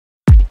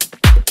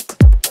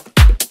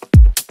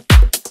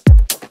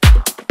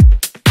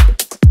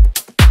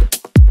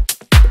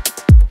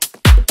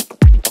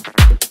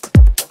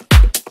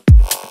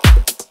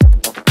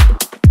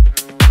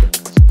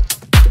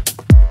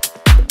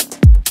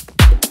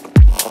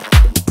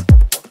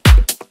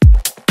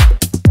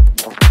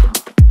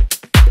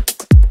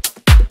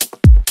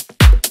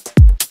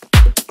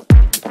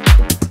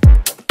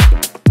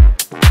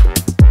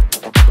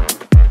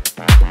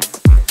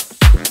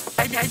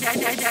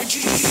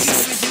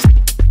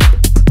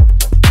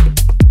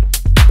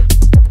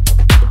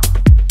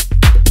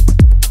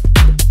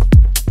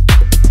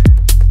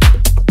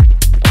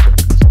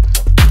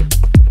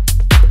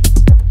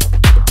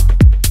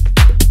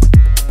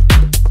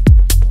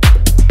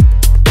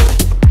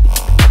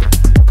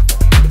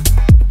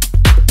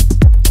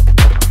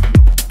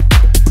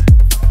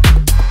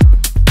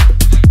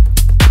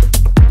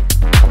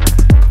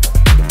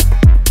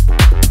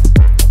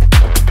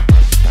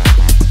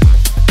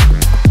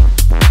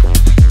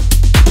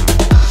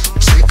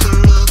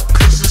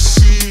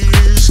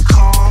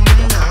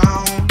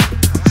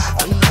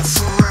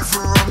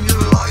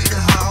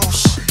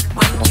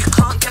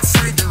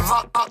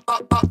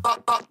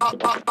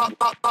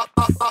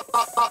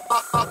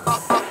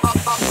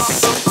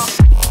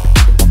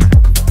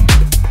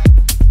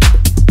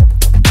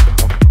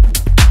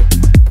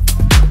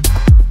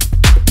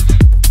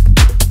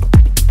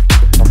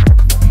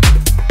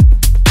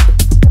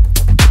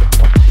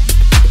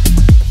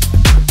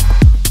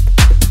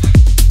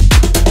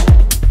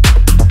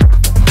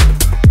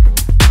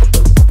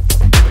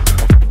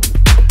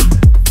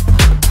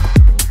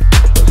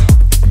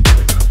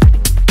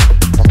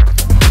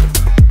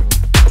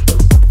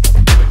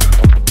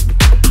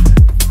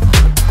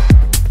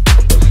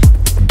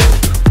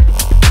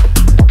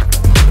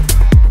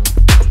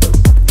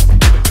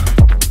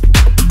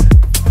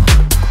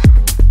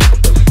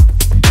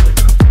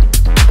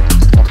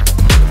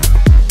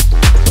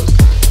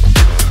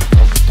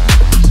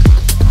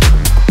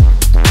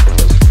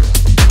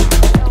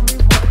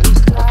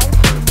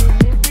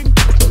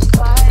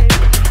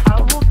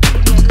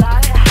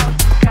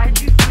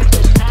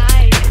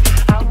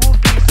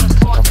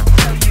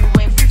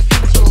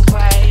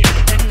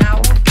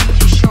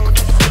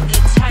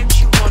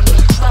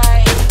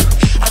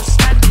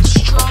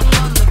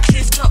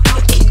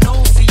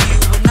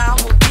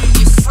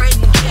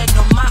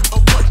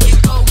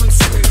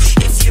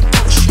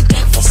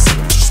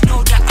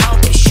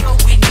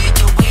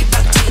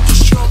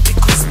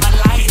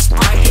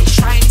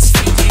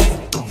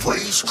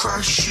waves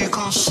crash, you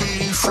can't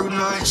see through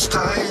night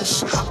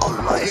skies. I'll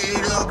light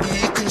it up,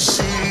 you can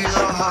see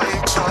the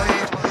high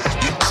tide.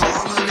 You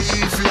can't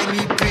leave, let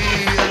me be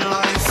a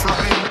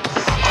lifeline.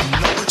 I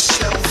know it's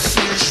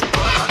selfish,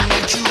 but I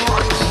need you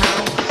right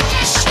now.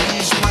 The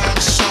sea's mad,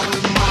 so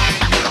it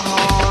might get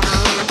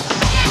harder,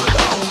 but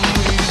I'll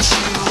meet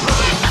you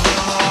at the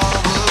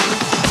harbor.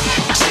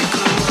 Take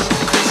a look,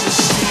 'cause the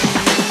sea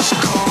is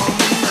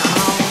calming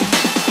down.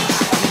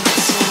 I'm not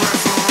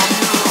forever on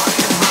your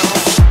lighthouse.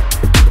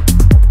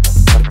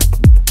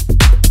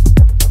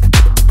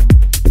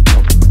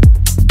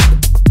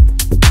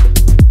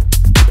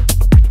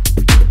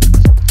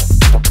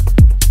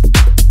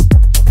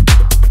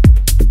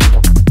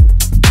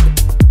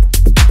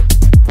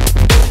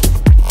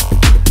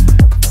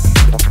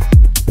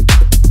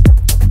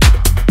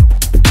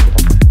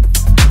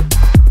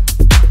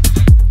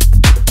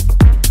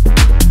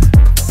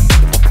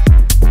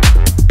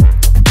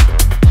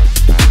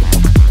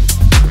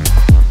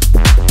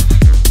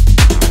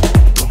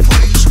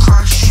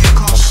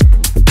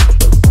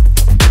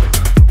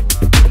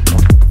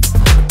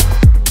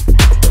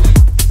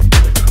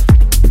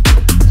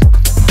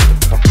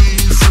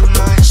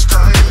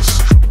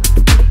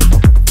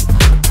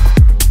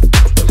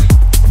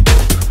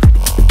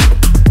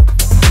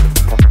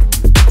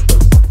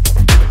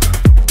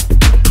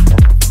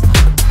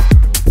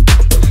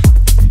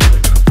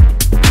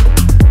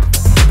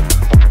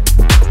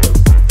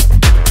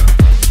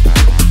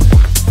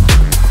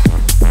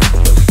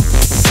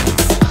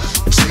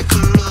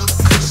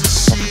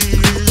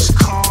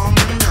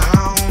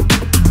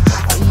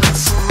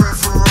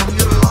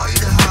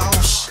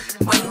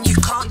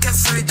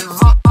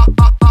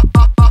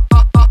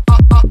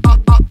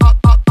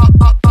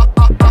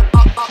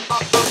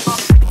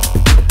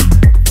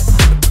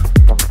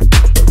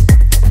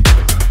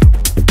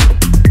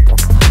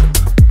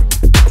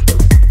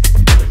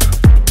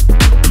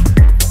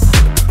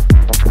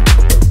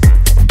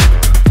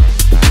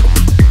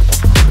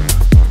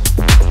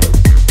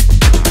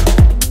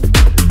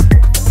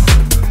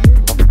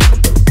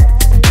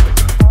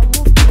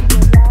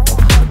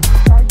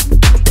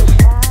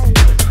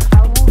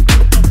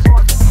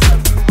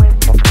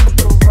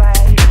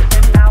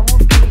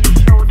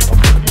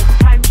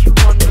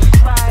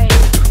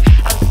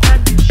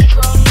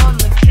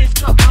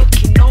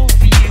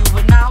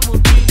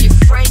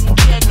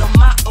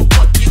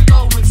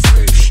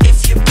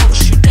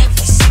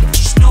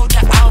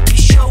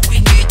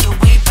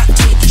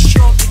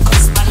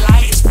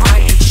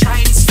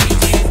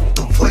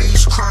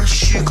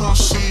 You can't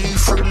see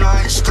through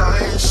night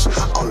skies.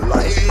 I'll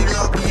light it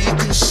up, you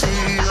can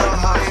see the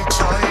high